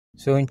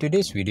So in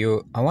today's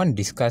video, I want to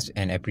discuss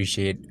and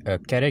appreciate a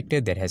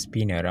character that has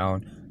been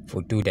around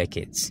for 2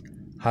 decades,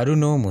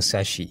 Haruno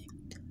Musashi.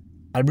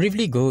 I'll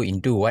briefly go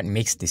into what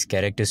makes this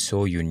character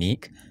so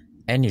unique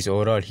and his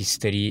overall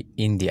history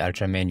in the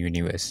Ultraman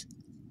universe.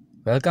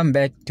 Welcome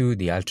back to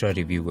the Ultra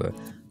Reviewer,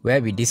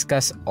 where we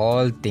discuss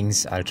all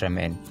things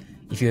Ultraman.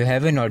 If you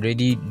haven't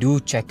already,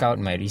 do check out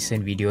my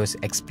recent videos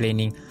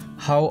explaining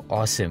how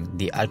awesome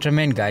the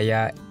Ultraman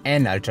Gaia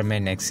and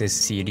Ultraman Nexus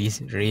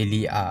series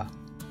really are.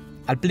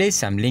 I'll place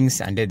some links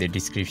under the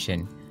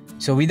description.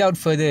 So without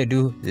further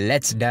ado,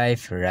 let's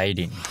dive right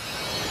in.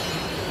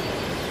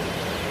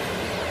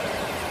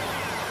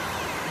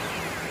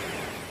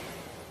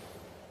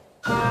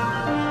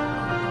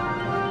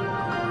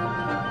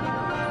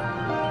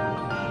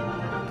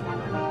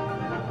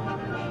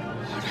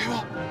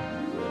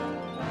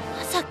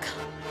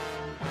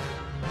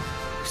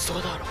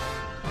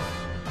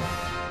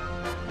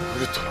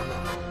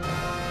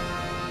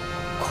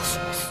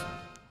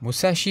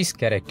 Musashi's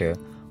character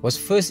was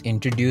first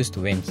introduced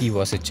when he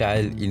was a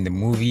child in the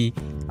movie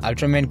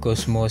Ultraman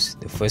Cosmos: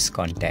 The First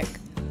Contact.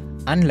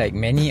 Unlike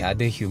many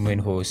other human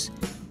hosts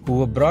who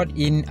were brought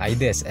in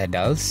either as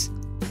adults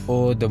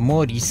or the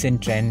more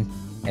recent trend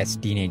as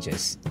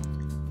teenagers.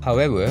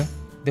 However,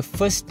 the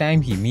first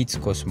time he meets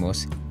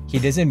Cosmos, he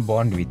doesn't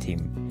bond with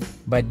him,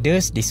 but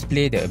does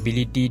display the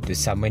ability to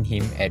summon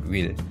him at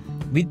will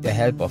with the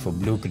help of a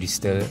blue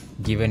crystal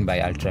given by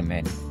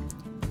Ultraman.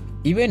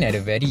 Even at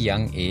a very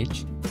young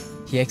age,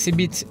 he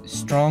exhibits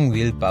strong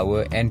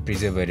willpower and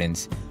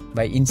perseverance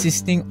by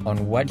insisting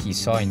on what he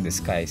saw in the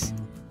skies,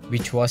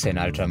 which was an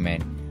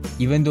Ultraman,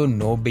 even though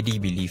nobody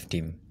believed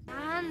him.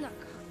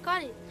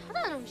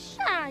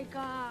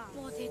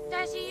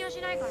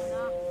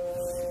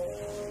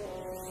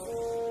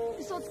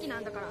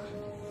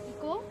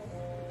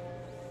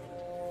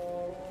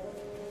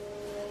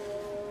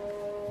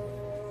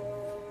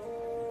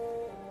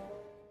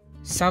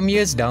 Some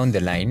years down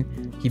the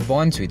line, he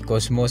bonds with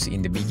Cosmos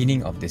in the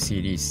beginning of the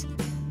series,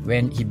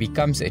 when he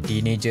becomes a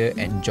teenager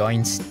and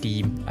joins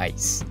Team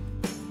Ice.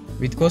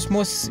 With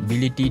Cosmos'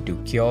 ability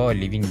to cure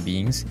living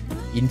beings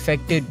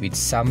infected with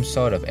some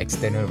sort of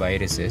external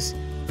viruses,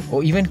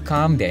 or even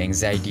calm their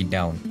anxiety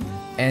down,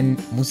 and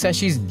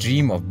Musashi's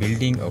dream of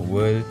building a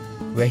world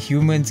where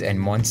humans and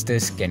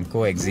monsters can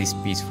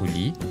coexist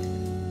peacefully,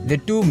 the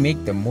two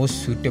make the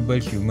most suitable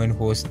human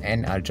host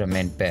and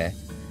Ultraman pair,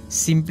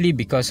 simply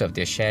because of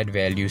their shared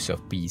values of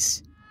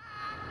peace.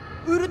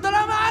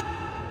 Ultraman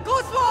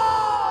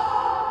Cosmos!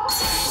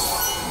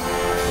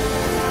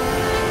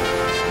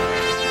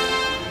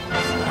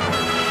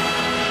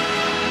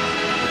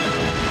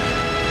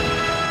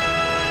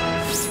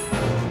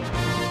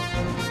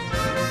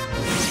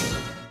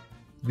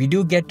 We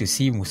do get to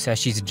see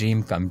Musashi's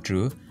dream come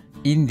true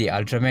in the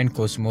Ultraman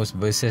Cosmos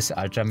vs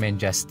Ultraman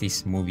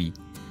Justice movie,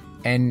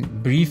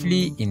 and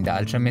briefly in the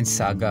Ultraman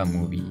Saga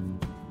movie.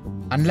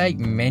 Unlike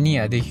many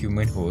other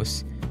human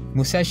hosts,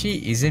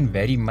 Musashi isn't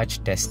very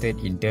much tested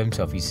in terms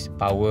of his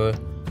power,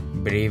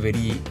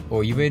 bravery,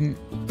 or even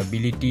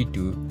ability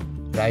to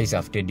rise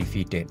after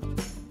defeated,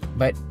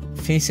 but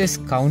faces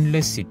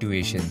countless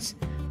situations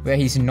where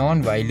his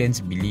non-violence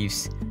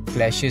beliefs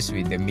clashes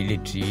with the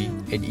military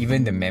and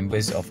even the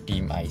members of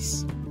Team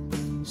Ice.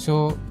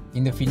 So,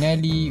 in the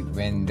finale,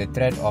 when the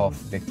threat of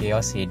the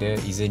Chaos Header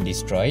isn't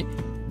destroyed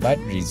but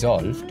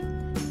resolved,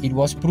 it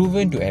was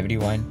proven to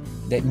everyone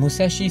that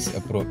Musashi's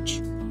approach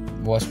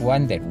was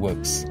one that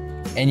works,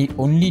 and it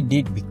only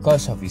did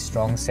because of his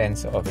strong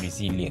sense of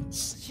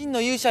resilience. 真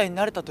の勇者に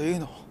なれたという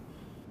の。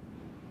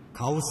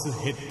カオス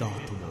ヘッダ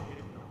ーとも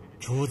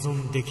共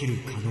存できる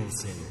可能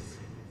性を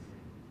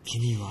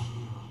君は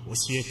教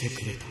えて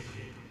くれた。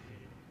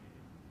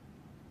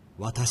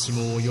私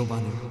も及ば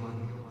ぬ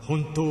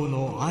本当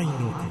の愛の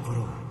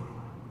心を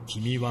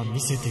君は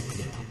見せてく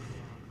れ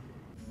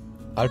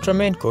た。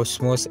Ultraman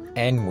Cosmos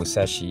and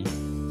Musashi,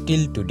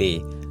 till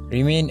today,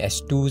 remain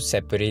as two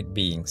separate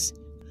beings,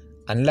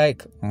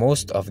 unlike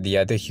most of the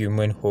other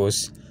human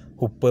hosts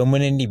who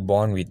permanently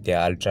bond with their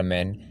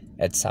Ultraman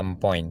at some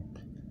point.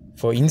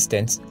 For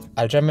instance,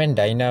 Ultraman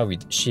Dyna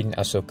with Shin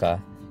Ahsoka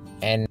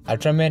and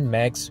Ultraman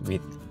Max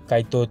with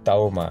Kaito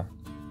Taoma.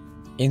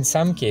 In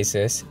some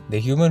cases, the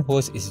human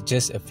host is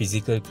just a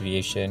physical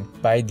creation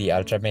by the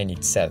Ultraman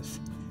itself,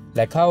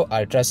 like how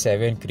Ultra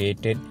 7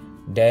 created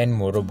Dan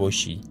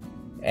Moroboshi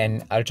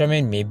and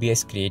Ultraman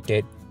Mebius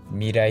created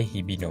Mirai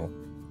Hibino.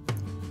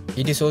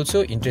 It is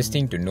also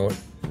interesting to note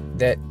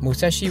that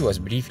Musashi was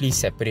briefly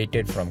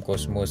separated from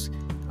Cosmos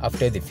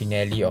after the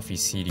finale of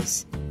his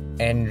series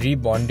and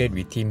rebonded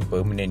with him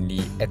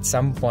permanently at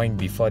some point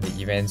before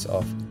the events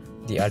of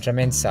the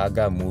Ultraman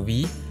Saga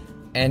movie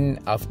and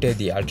after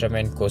the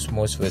Ultraman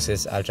Cosmos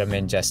vs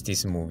Ultraman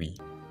Justice movie.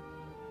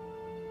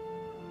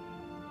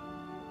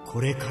 こ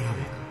れからも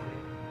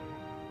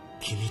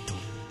君と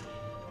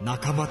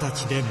仲間た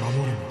ちで守る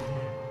のだ。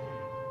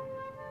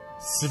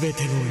すべ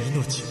ての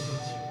命を。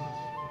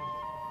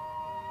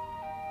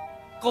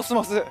コス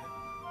モス。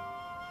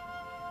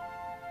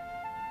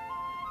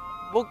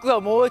僕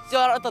はもう一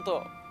度あなた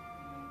と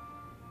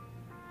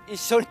一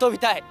緒に飛び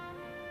たい。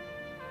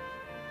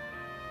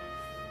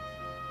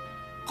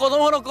子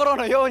供の頃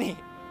のように。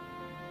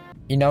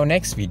In our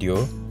next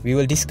video, we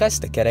will discuss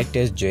the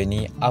character's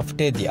journey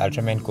after the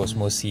Ultraman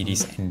Cosmos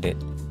series ended.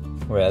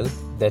 Well,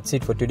 that's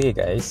it for today,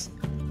 guys.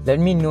 Let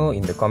me know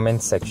in the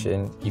comments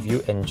section if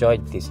you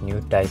enjoyed this new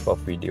type of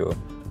video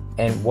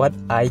and what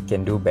I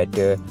can do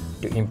better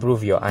to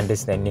improve your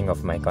understanding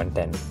of my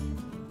content.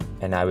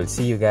 And I will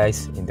see you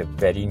guys in the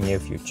very near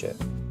future.